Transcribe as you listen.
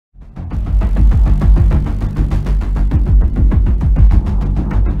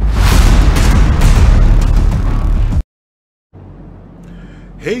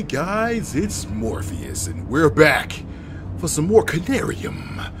Hey guys, it's Morpheus, and we're back for some more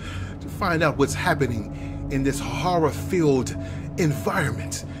Conarium to find out what's happening in this horror-filled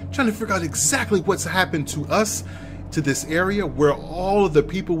environment. Trying to figure out exactly what's happened to us, to this area where all of the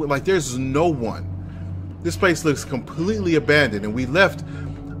people were like, there's no one. This place looks completely abandoned, and we left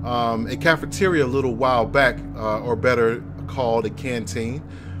a cafeteria a little while back, or better called a canteen.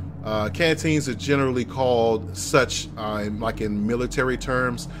 Canteens are generally called such, like in military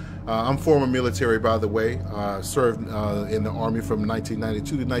terms. I'm former military, by the way. Served in the Army from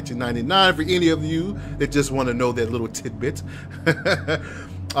 1992 to 1999. For any of you that just want to know that little tidbit.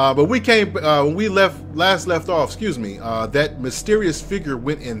 But we came when we last left off. Excuse me. That mysterious figure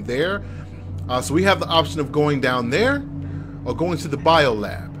went in there. So we have the option of going down there or going to the bio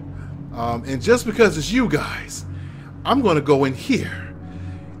lab. And just because it's you guys, I'm going to go in here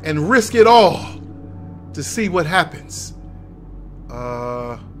and risk it all to see what happens.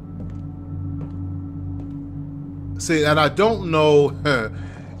 See, and I don't know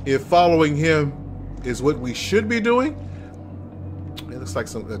if following him is what we should be doing. It looks like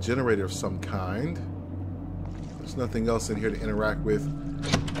a generator of some kind. There's nothing else in here to interact with.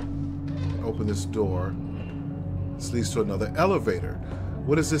 Open this door. This leads to another elevator.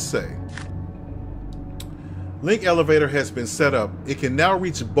 What does this say? Link elevator has been set up. It can now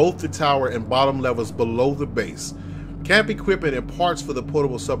reach both the tower and bottom levels below the base. Camp equipment and parts for the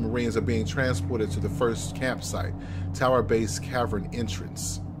portable submarines are being transported to the first campsite. Tower base cavern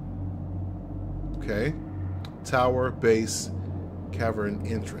entrance. Okay. Tower base cavern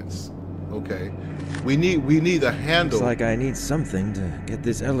entrance. Okay. We need a handle. Looks like I need something to get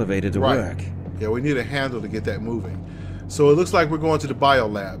this elevator to work. Yeah, we need a handle to get that moving. So it looks like we're going to the bio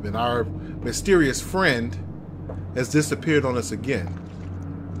lab, and our mysterious friend has disappeared on us again.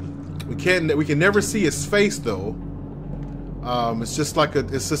 We can never see his face though. It's just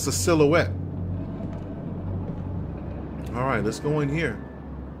a silhouette. All right, let's go in here.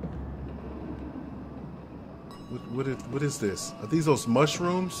 What is this? Are these those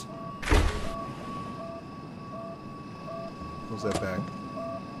mushrooms? Close that back.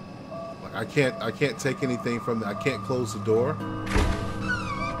 Like I can't take anything from I can't close the door.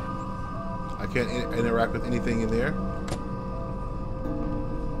 I can't interact with anything in there.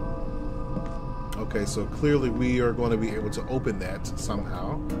 Okay, so clearly we are going to be able to open that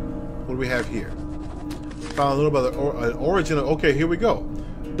somehow. What do we have here? Found a little bit of an origin. Okay, here we go.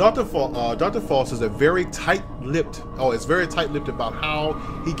 Dr. False is a very tight-lipped. Oh, it's very tight-lipped about how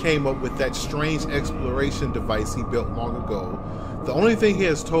he came up with that strange exploration device he built long ago. The only thing he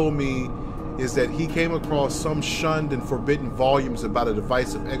has told me is that he came across some shunned and forbidden volumes about a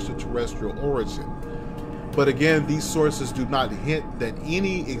device of extraterrestrial origin. But again, these sources do not hint that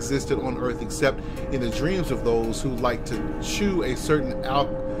any existed on Earth except in the dreams of those who like to chew a certain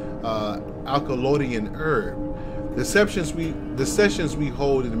alkaloidian herb. The sessions we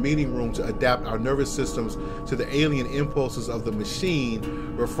hold in the meeting room to adapt our nervous systems to the alien impulses of the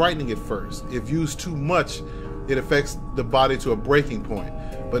machine were frightening at first. If used too much, it affects the body to a breaking point.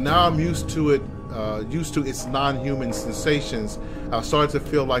 But now I'm used to it, used to its non-human sensations. I've started to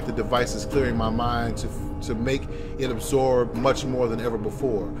feel like the device is clearing my mind to make it absorb much more than ever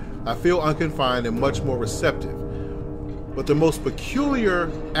before. I feel unconfined and much more receptive. But the most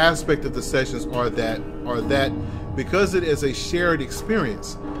peculiar aspect of the sessions are that because it is a shared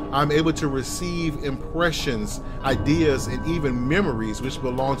experience, I'm able to receive impressions, ideas, and even memories which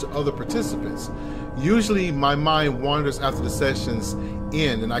belong to other participants. Usually my mind wanders after the sessions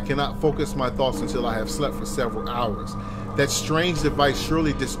end, and I cannot focus my thoughts until I have slept for several hours. That strange device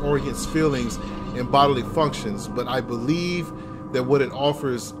surely disorients feelings and bodily functions, but I believe that what it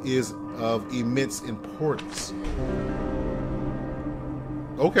offers is of immense importance.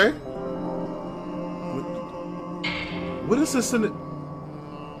 Okay. What is this in it?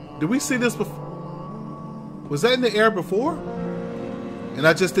 Did we see this before? Was that in the air before? And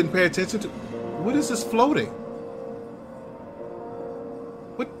I just didn't pay attention to. What is this floating?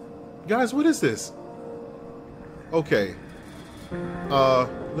 What, guys? What is this? Okay.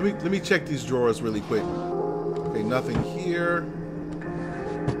 Let me check these drawers really quick. Okay, nothing here.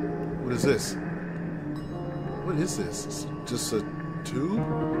 What is this? What is this? It's just a tube.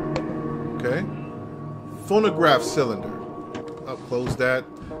 Okay. Phonograph cylinder. Up, close that.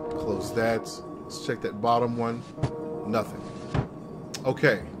 Close that. Let's check that bottom one. Nothing.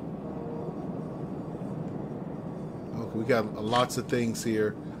 Okay. Okay, we got lots of things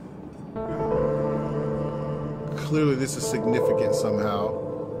here. Clearly this is significant somehow.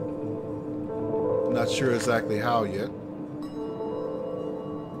 Not sure exactly how yet.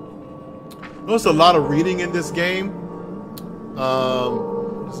 There's a lot of reading in this game.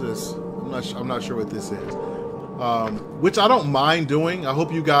 What is this? I'm not sure what this is. Which I don't mind doing. I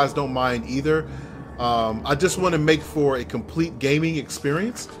hope you guys don't mind either. I just want to make for a complete gaming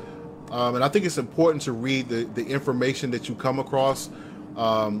experience. And I think it's important to read the information that you come across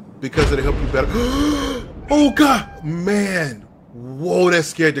because it'll help you better. Oh, God. Man. Whoa, that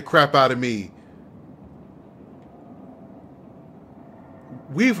scared the crap out of me.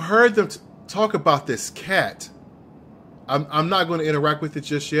 We've heard them talk about this cat. I'm not going to interact with it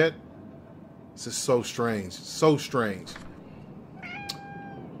just yet. This is so strange. So strange.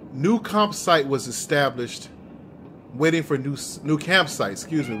 New campsite was established. Waiting for new campsite,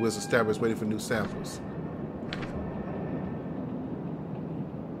 excuse me, was established waiting for new samples.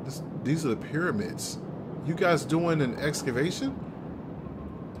 These are the pyramids. You guys doing an excavation?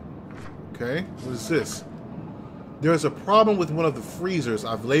 Okay, what is this? There is a problem with one of the freezers.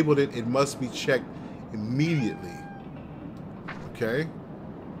 I've labeled it. It must be checked immediately. Okay.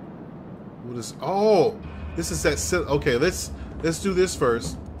 What is? Oh, this is that. Okay, let's do this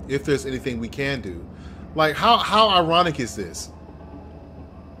first. If there's anything we can do, like how ironic is this?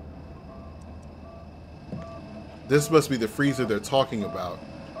 This must be the freezer they're talking about.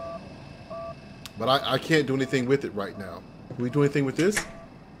 But I can't do anything with it right now. Can we do anything with this?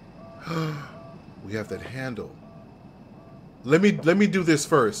 We have that handle. Let me do this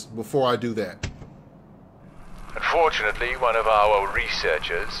first before I do that. Unfortunately, one of our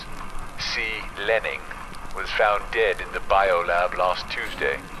researchers, C. Lenning, was found dead in the biolab last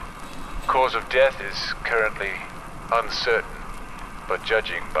Tuesday. Cause of death is currently uncertain, but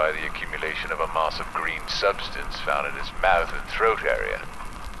judging by the accumulation of a mass of green substance found in his mouth and throat area.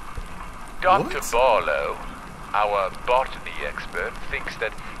 Dr. Barlow, our botany expert, thinks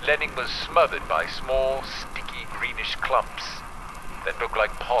that Lenning was smothered by small, sticky greenish clumps that look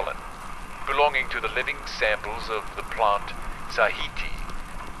like pollen, belonging to the living samples of the plant Tahiti,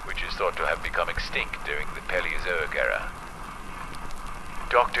 which is thought to have become extinct during the Paleozoic era.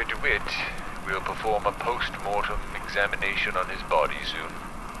 Dr. DeWitt will perform a post-mortem examination on his body soon.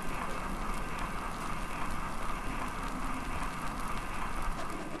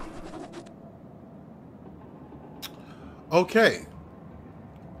 Okay.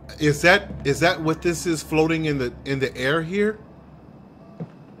 Is that what this is floating in the air here?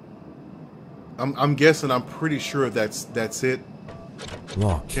 I'm guessing. I'm pretty sure that's it.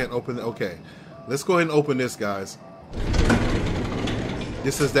 Locked. Can't open it. Okay. Let's go ahead and open this, guys.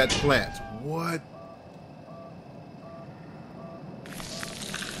 This is that plant. What?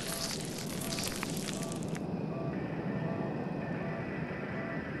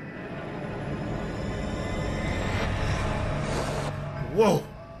 Whoa.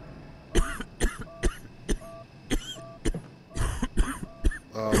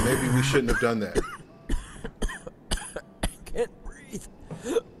 Maybe we shouldn't have done that. I can't breathe.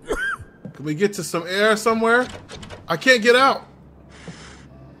 Can we get to some air somewhere? I can't get out.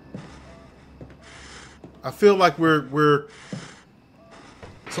 I feel like we're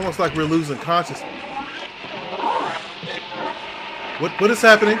it's almost like we're losing consciousness. What is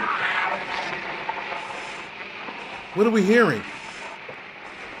happening? What are we hearing?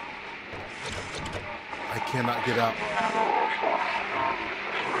 I cannot get out.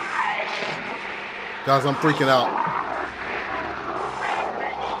 Guys, I'm freaking out.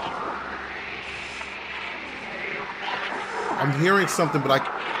 I'm hearing something, but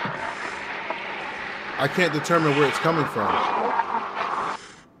I can't determine where it's coming from.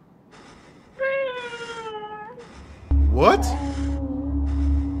 What?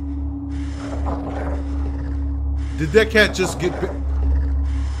 Did that cat just get...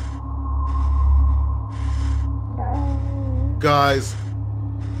 Guys,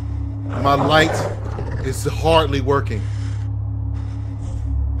 my light is hardly working.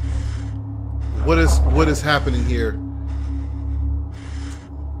 What is happening here?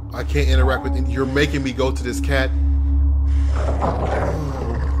 I can't interact with it. You're making me go to this cat.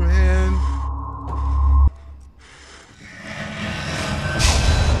 Oh, man.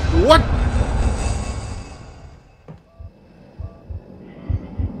 What?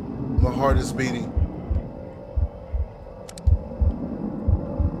 My heart is beating.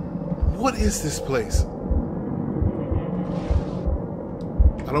 What is this place?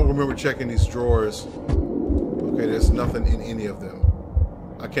 I don't remember checking these drawers. Okay, there's nothing in any of them.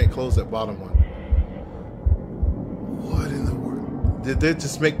 I can't close that bottom one. What in the world? Did that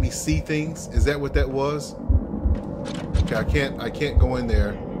just make me see things? Is that what that was? Okay, I can't go in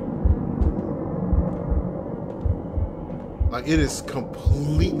there. Like, it is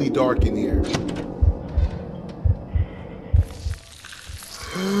completely dark in here.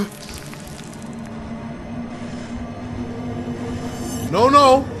 No,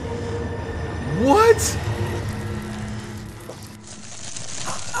 no. What?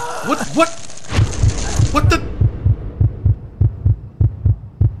 What the?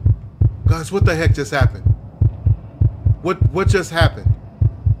 Guys, what the heck just happened? What just happened?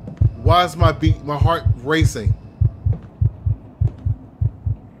 Why is my heart racing?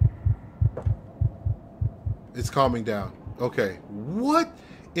 It's calming down. Okay. What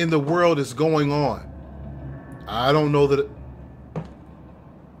in the world is going on? I don't know that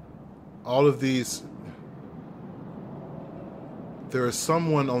all of these... There is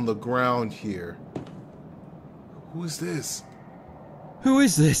someone on the ground here. Who is this? Who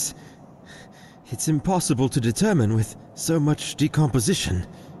is this? It's impossible to determine with so much decomposition.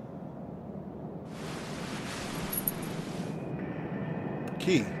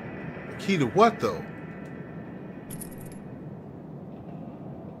 Key. A key to what, though?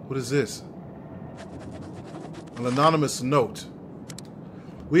 What is this? An anonymous note.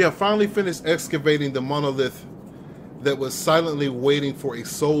 We have finally finished excavating the monolith that was silently waiting for a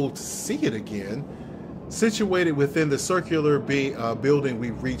soul to see it again. Situated within the circular building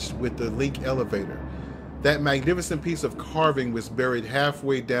we reached with the link elevator. That magnificent piece of carving was buried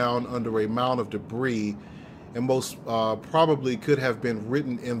halfway down under a mound of debris and most probably could have been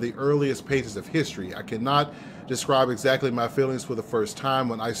written in the earliest pages of history. I cannot describe exactly my feelings for the first time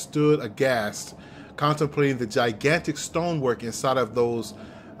when I stood aghast, contemplating the gigantic stonework inside of those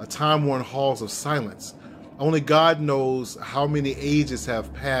time-worn halls of silence. Only God knows how many ages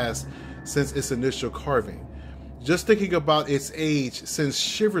have passed since its initial carving. Just thinking about its age sends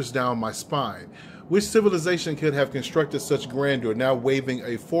shivers down my spine. Which civilization could have constructed such grandeur, now waving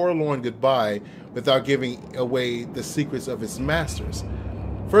a forlorn goodbye without giving away the secrets of its masters?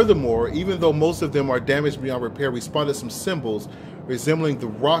 Furthermore, even though most of them are damaged beyond repair, we spotted some symbols resembling the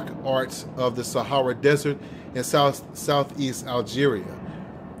rock art of the Sahara Desert in southeast Algeria.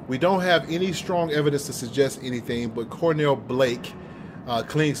 We don't have any strong evidence to suggest anything, but Cornell Blake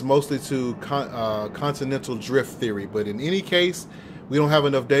clings mostly to continental drift theory. But in any case, we don't have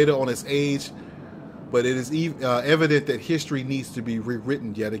enough data on its age, but it is evident that history needs to be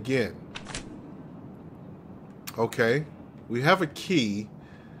rewritten yet again. Okay, we have a key.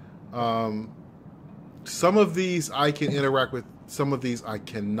 Some of these I can interact with, some of these I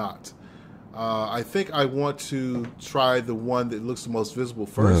cannot. I think I want to try the one that looks the most visible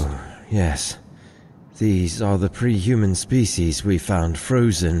first. Oh, yes. These are the pre-human species we found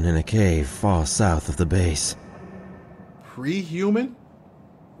frozen in a cave far south of the base. Pre-human?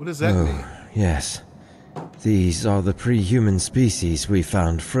 What does that mean? Yes. These are the pre-human species we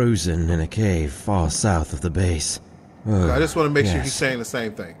found frozen in a cave far south of the base. I just want to make sure he's saying the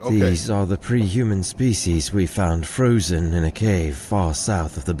same thing. Okay. These are the pre-human species we found frozen in a cave far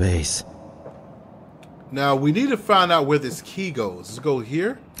south of the base. Now, we need to find out where this key goes. Does it go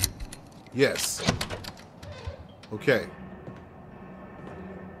here? Yes. Okay.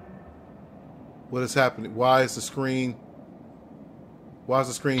 What is happening? Why is the screen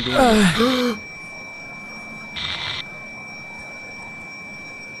doing that?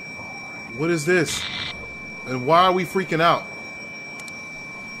 What is this? And why are we freaking out?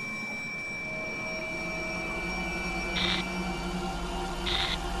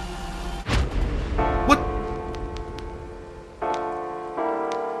 What?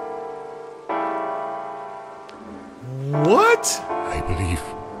 What? I believe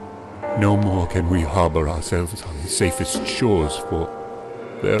no more can we harbor ourselves on the safest shores, for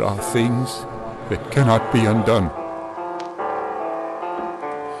there are things that cannot be undone.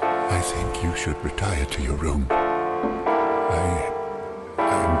 I think you should retire to your room.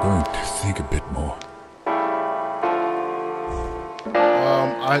 I'm going to think a bit more.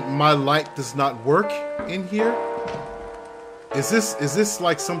 My light does not work in here. Is this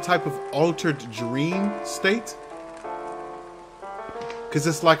like some type of altered dream state? Because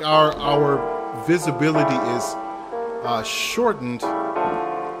it's like our visibility is shortened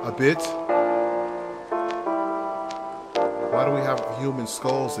a bit. Why do we have human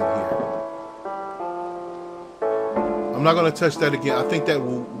skulls in here? I'm not going to touch that again. I think that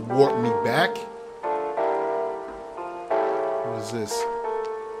will warp me back. What is this?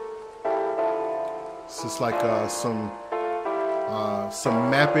 It's just like some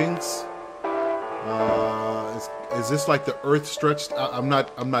mappings. Is this like the Earth stretched out? I'm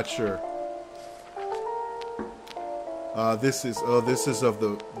not sure. This is of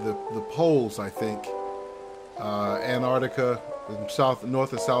the poles, I think. Antarctica,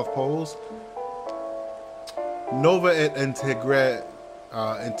 North and South poles. Nova et integra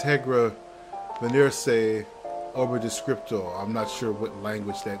venirse ober descriptor. I'm not sure what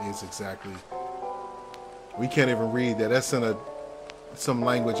language that is exactly. We can't even read that. That's in a some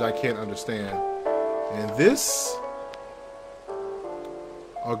language I can't understand. And this,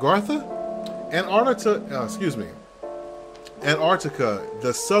 Agartha? Antarctica,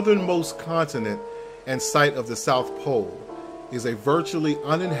 the southernmost continent and site of the South Pole, is a virtually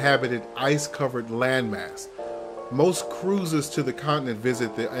uninhabited, ice-covered landmass. Most cruises to the continent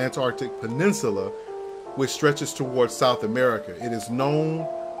visit the Antarctic Peninsula, which stretches towards South America. It is known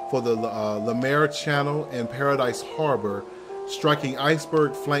for the Lemaire Channel and Paradise Harbor, striking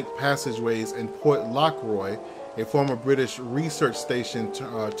iceberg flank passageways, and Port Lockroy, a former British research station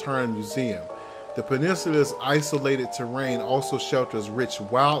turned museum. The peninsula's isolated terrain also shelters rich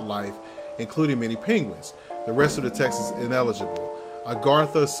wildlife, including many penguins. The rest of the text is ineligible.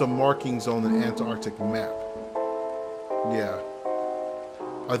 Agartha, some markings on the Antarctic map. Yeah.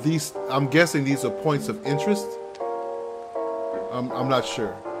 Are these, I'm guessing these are points of interest? I'm not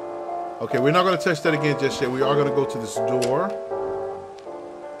sure. Okay, we're not going to touch that again just yet. We are going to go to this door.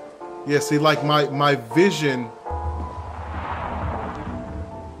 Yeah, see, like my vision...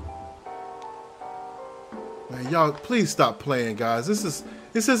 Man, y'all, please stop playing, guys. This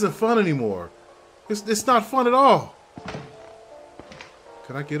isn't fun anymore. It's not fun at all.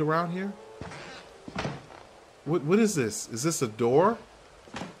 Can I get around here? What is this? Is this a door?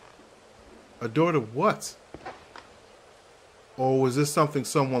 A door to what? Or was this something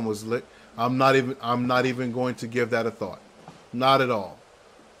someone was lit? I'm not even going to give that a thought. Not at all.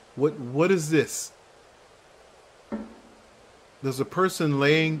 What is this? There's a person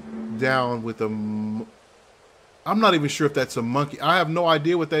laying down with a... I'm not even sure if that's a monkey. I have no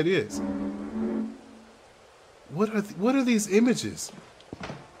idea what that is. What are these images?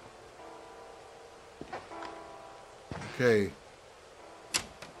 Okay.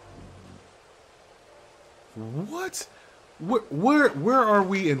 What? Where are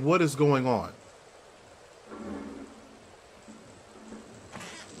we and what is going on?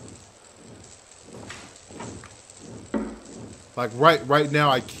 Like right now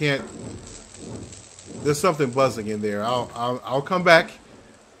I can't. There's something buzzing in there. I'll come back.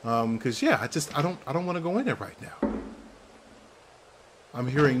 Cause yeah, I don't want to go in there right now. I'm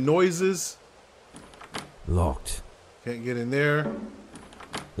hearing noises. Locked. Can't get in there.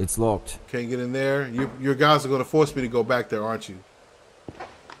 It's locked. Can't get in there. Your guys are going to force me to go back there, aren't you?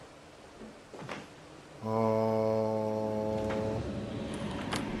 Oh.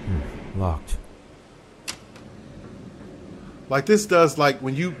 Locked. Like this does, like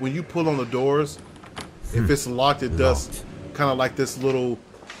when you pull on the doors, if it's locked, it does kind of like this little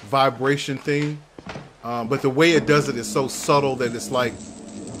vibration thing. But the way it does it is so subtle that it's like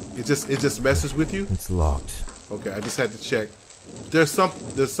it just messes with you. It's locked. Okay, I just had to check. There's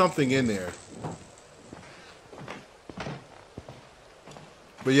something in there.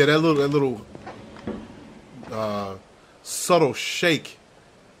 But yeah, that little subtle shake,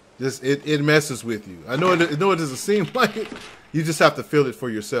 just it messes with you. I know it doesn't seem like it. You just have to feel it for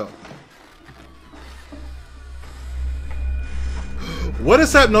yourself. What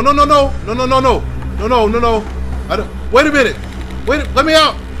is that? No. I don't. Wait a minute. Wait. Let me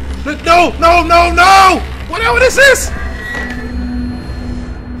out. No. What is this?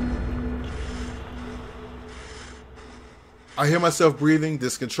 I hear myself breathing.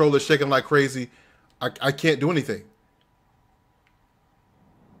 This controller shaking like crazy. I can't do anything.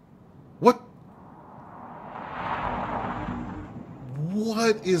 What?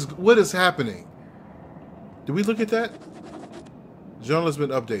 What is happening? Did we look at that? Journal has been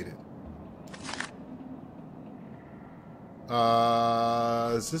updated.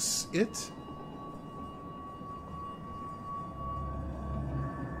 Is this it?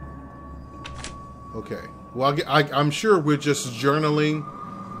 Okay. Well, I'm sure we're just journaling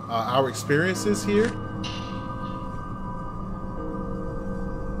our experiences here.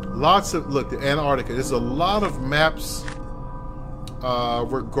 Look, the Antarctica. There's a lot of maps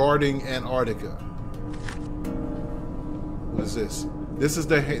regarding Antarctica. What is this? This is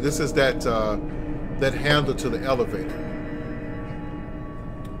that handle to the elevator.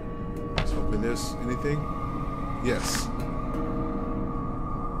 Let's open this. Anything? Yes.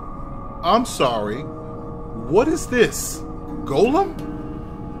 I'm sorry. What is this? Golem?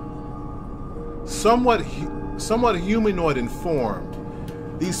 Somewhat humanoid in form.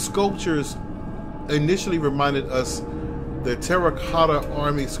 These sculptures initially reminded us the terracotta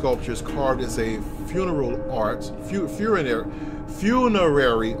army sculptures carved as a funerary art,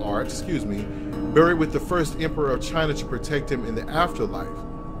 buried with the first emperor of China to protect him in the afterlife.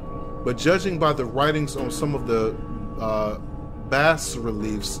 But judging by the writings on some of the bas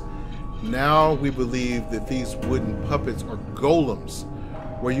reliefs, now we believe that these wooden puppets or golems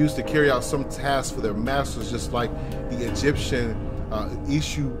were used to carry out some task for their masters, just like the Egyptian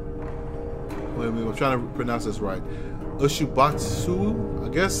Ishu. Wait a minute, I'm trying to pronounce this right. Ushubatsu, I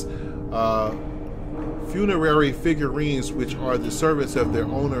guess. Funerary figurines, which are the servants of their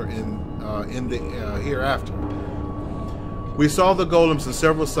owner in the hereafter. We saw the golems on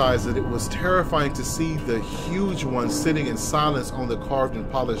several sides, and it was terrifying to see the huge ones sitting in silence on the carved and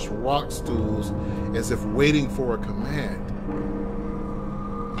polished rock stools, as if waiting for a command.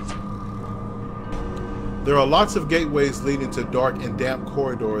 There are lots of gateways leading to dark and damp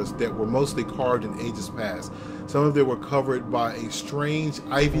corridors that were mostly carved in ages past. Some of them were covered by strange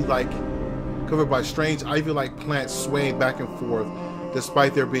ivy-like plants swaying back and forth,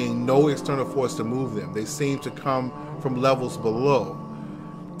 despite there being no external force to move them. They seemed to come from levels below,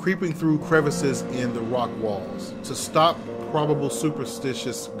 creeping through crevices in the rock walls. To stop probable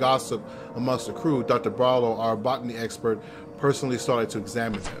superstitious gossip amongst the crew, Dr. Barlow, our botany expert, personally started to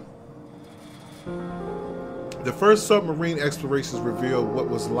examine them. The first submarine explorations revealed what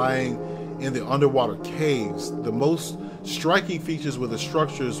was lying in the underwater caves. The most striking features were the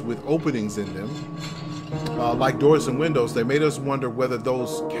structures with openings in them, like doors and windows. They made us wonder whether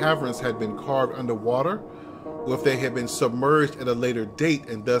those caverns had been carved underwater, or if they had been submerged at a later date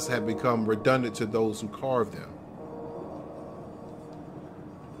and thus had become redundant to those who carved them.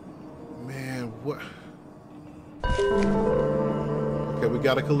 Man, what? Okay, we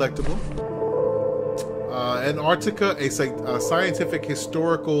got a collectible. Antarctica, a scientific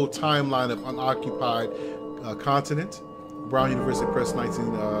historical timeline of unoccupied continent. Brown University Press,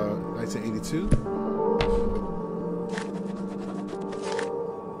 1982.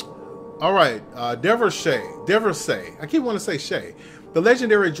 All right, Deversay. I keep wanting to say Shay. The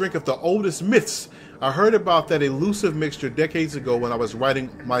legendary drink of the oldest myths. I heard about that elusive mixture decades ago when I was writing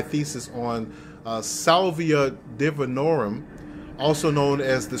my thesis on Salvia divinorum, also known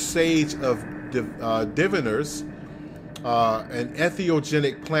as the sage of diviners, an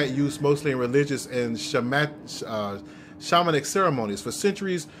entheogenic plant used mostly in religious and shamanic ceremonies. For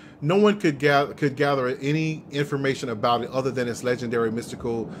centuries, no one could gather any information about it other than its legendary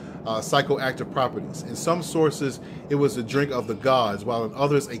mystical psychoactive properties. In some sources, it was a drink of the gods, while in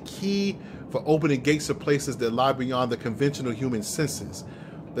others, a key for opening gates of places that lie beyond the conventional human senses.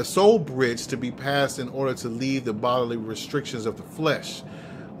 The soul bridge to be passed in order to leave the bodily restrictions of the flesh.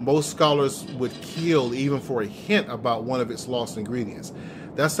 Most scholars would kill even for a hint about one of its lost ingredients.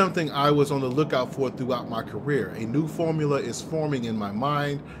 That's something I was on the lookout for throughout my career. A new formula is forming in my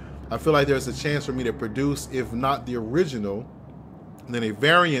mind. I feel like there's a chance for me to produce, if not the original, then a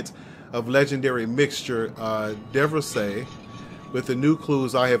variant of legendary mixture, Deversay, with the new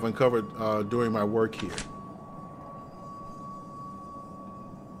clues I have uncovered during my work here.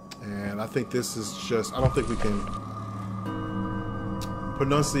 And I think this is just, I don't think we can,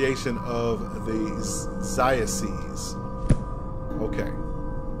 pronunciation of the Ziaces. Okay.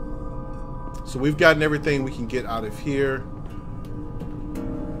 So we've gotten everything we can get out of here.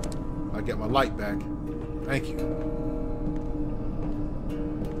 I got my light back. Thank you.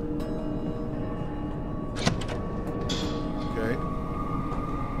 Okay.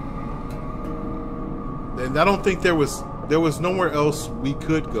 And I don't think there was nowhere else we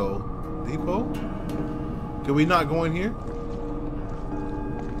could go. Depot? Could we not go in here?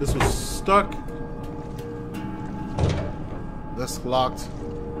 This was stuck. That's locked.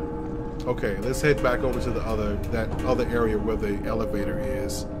 Okay, let's head back over to the that other area where the elevator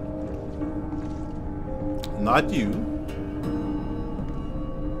is. Not you,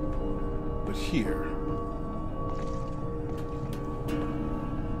 but here.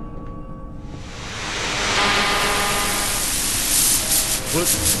 What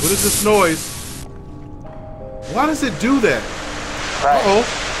is this noise? Why does it do that? Right. Uh-oh.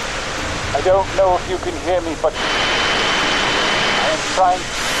 I don't know if you can hear me, but I am trying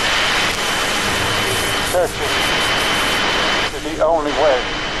searching to the only way.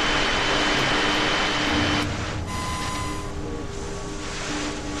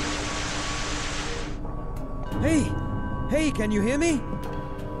 Hey, can you hear me?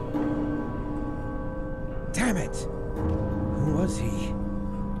 Damn it. Who was he?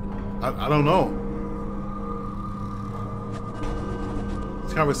 I don't know.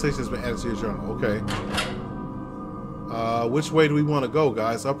 This conversation has been added to your journal. Okay. Which way do we want to go,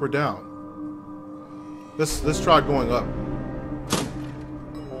 guys? Up or down? Let's try going up.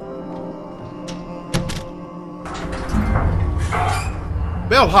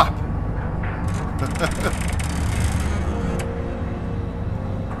 Bellhop.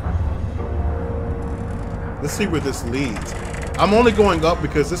 Let's see where this leads. I'm only going up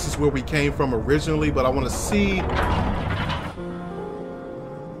because this is where we came from originally, but I want to see.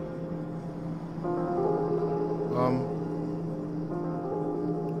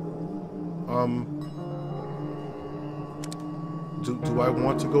 Do I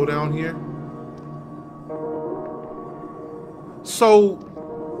want to go down here? So,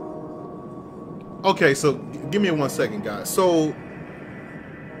 okay, so give me 1 second, guys. So,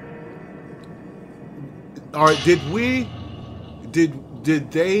 all right, did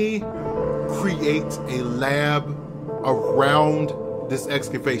they create a lab around this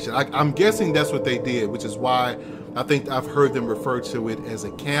excavation? I'm guessing that's what they did, which is why I think I've heard them refer to it as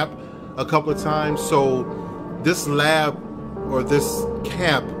a camp a couple of times. So this lab or this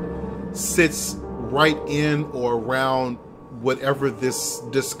camp sits right in or around whatever this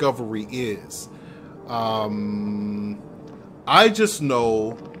discovery is. I just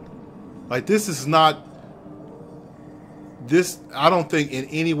know, like, this is not this. I don't think in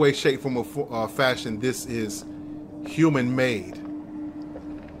any way, shape, form, or fashion this is human made.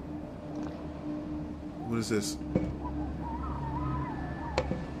 What is this?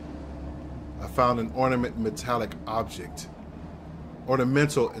 I found an ornamental metallic object.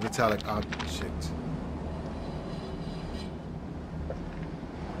 Ornamental metallic object.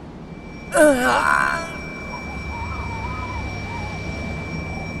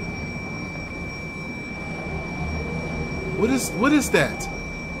 What is that?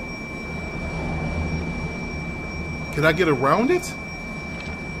 Can I get around it?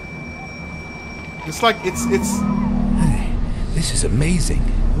 It's like it's Hey, this is amazing.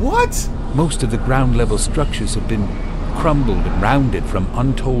 what? Most of the ground level structures have been crumbled and rounded from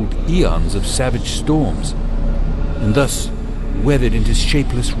untold eons of savage storms, and thus weathered into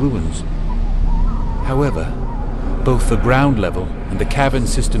shapeless ruins. However, both the ground level and the cavern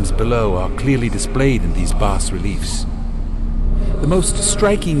systems below are clearly displayed in these bas reliefs. The most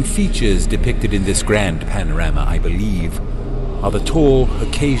striking features depicted in this grand panorama, I believe, are the tall,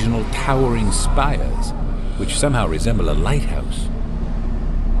 occasional towering spires, which somehow resemble a lighthouse.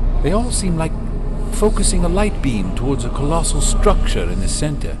 They all seem like focusing a light beam towards a colossal structure in the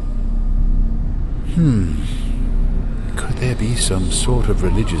center. Could there be some sort of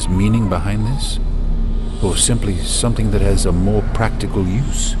religious meaning behind this? Or simply something that has a more practical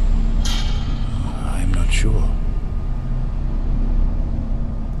use? I'm not sure.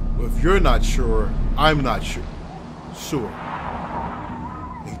 Well, if you're not sure, I'm not sure. Sure.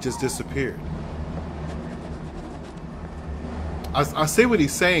 He just disappeared. I see what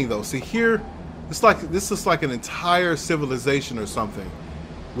he's saying though. See here, this is like an entire civilization or something,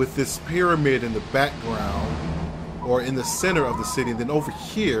 with this pyramid in the background or in the center of the city. And then over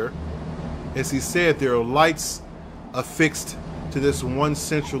here, as he said, there are lights affixed to this one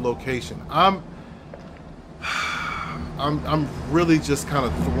central location. I'm really just kind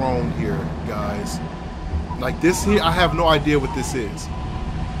of thrown here, guys. Like this here, I have no idea what this is.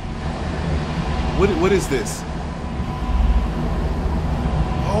 What is this?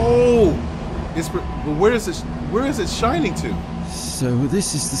 Oh, but where is it shining to? So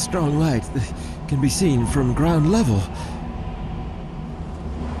this is the strong light that can be seen from ground level.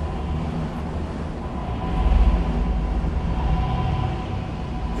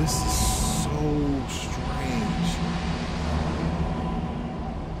 This is so strange.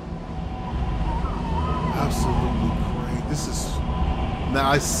 Absolutely great. This is...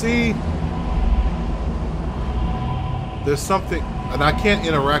 Now I see there's something, and I can't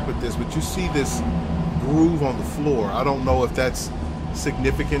interact with this, but you see this groove on the floor. I don't know if that's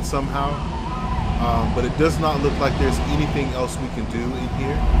significant somehow, but it does not look like there's anything else we can do in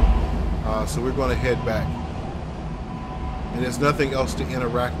here. So we're going to head back. And there's nothing else to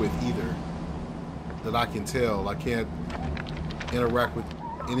interact with either that I can tell. I can't interact with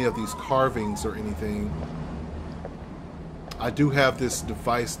any of these carvings or anything. I do have this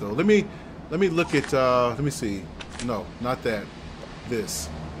device though. Let me look at let me see. No, not that. This.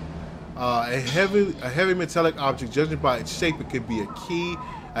 A heavy metallic object, judging by its shape, it could be a key,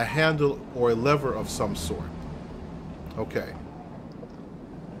 a handle, or a lever of some sort. Okay.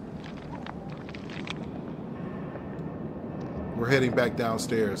 We're heading back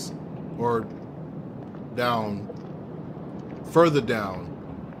downstairs, or down, further down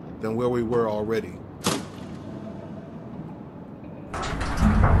than where we were already.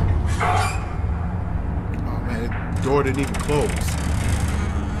 Oh man, the door didn't even close.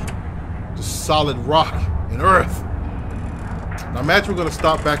 Just solid rock and earth. Now imagine we're gonna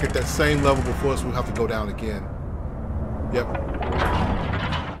stop back at that same level before us. We'll have to go down again. Yep.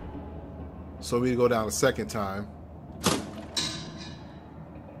 So we go down a second time.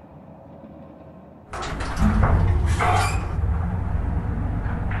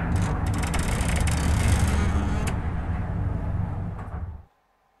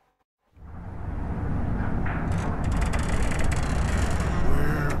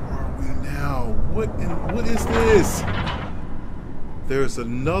 Where are we now? there's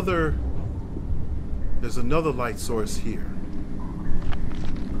another light source here.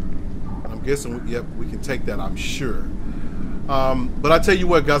 I'm guessing, yep, we can take that, I'm sure. But I tell you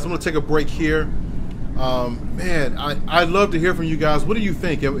what, guys, I'm gonna take a break here. Man, I'd love to hear from you guys. What do you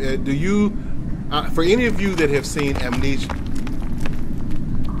think? Do you, for any of you that have seen Amnesia,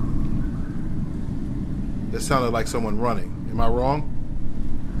 that sounded like someone running. Am I wrong?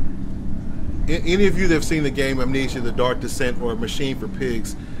 Any of you that have seen the game Amnesia, The Dark Descent, or Machine for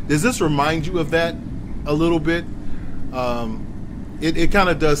Pigs, does this remind you of that a little bit? It kind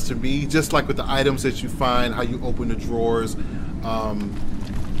of does to me, just like with the items that you find, how you open the drawers.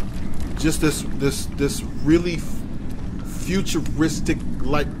 Just this really futuristic,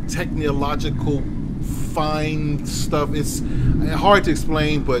 like technological, fine stuff. It's hard to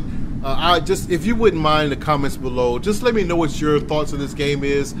explain, but if you wouldn't mind in the comments below, just let me know what your thoughts of this game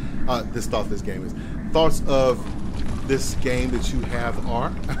is. Thoughts of this game that you have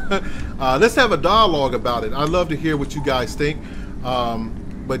are. Let's have a dialogue about it. I'd love to hear what you guys think.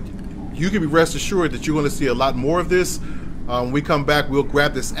 But you can be rest assured that you're going to see a lot more of this. When we come back, we'll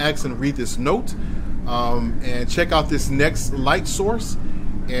grab this axe and read this note, and check out this next light source,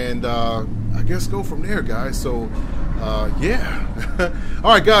 and I guess go from there, guys. So yeah. All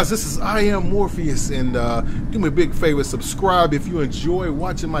right, guys, this is I Am Morpheus, and do me a big favor, subscribe if you enjoy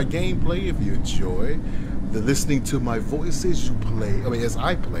watching my gameplay, if you enjoy listening to my voice as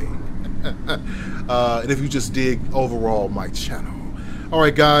I play, and if you just dig overall my channel. All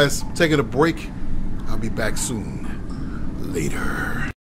right, guys, taking a break. I'll be back soon. Later.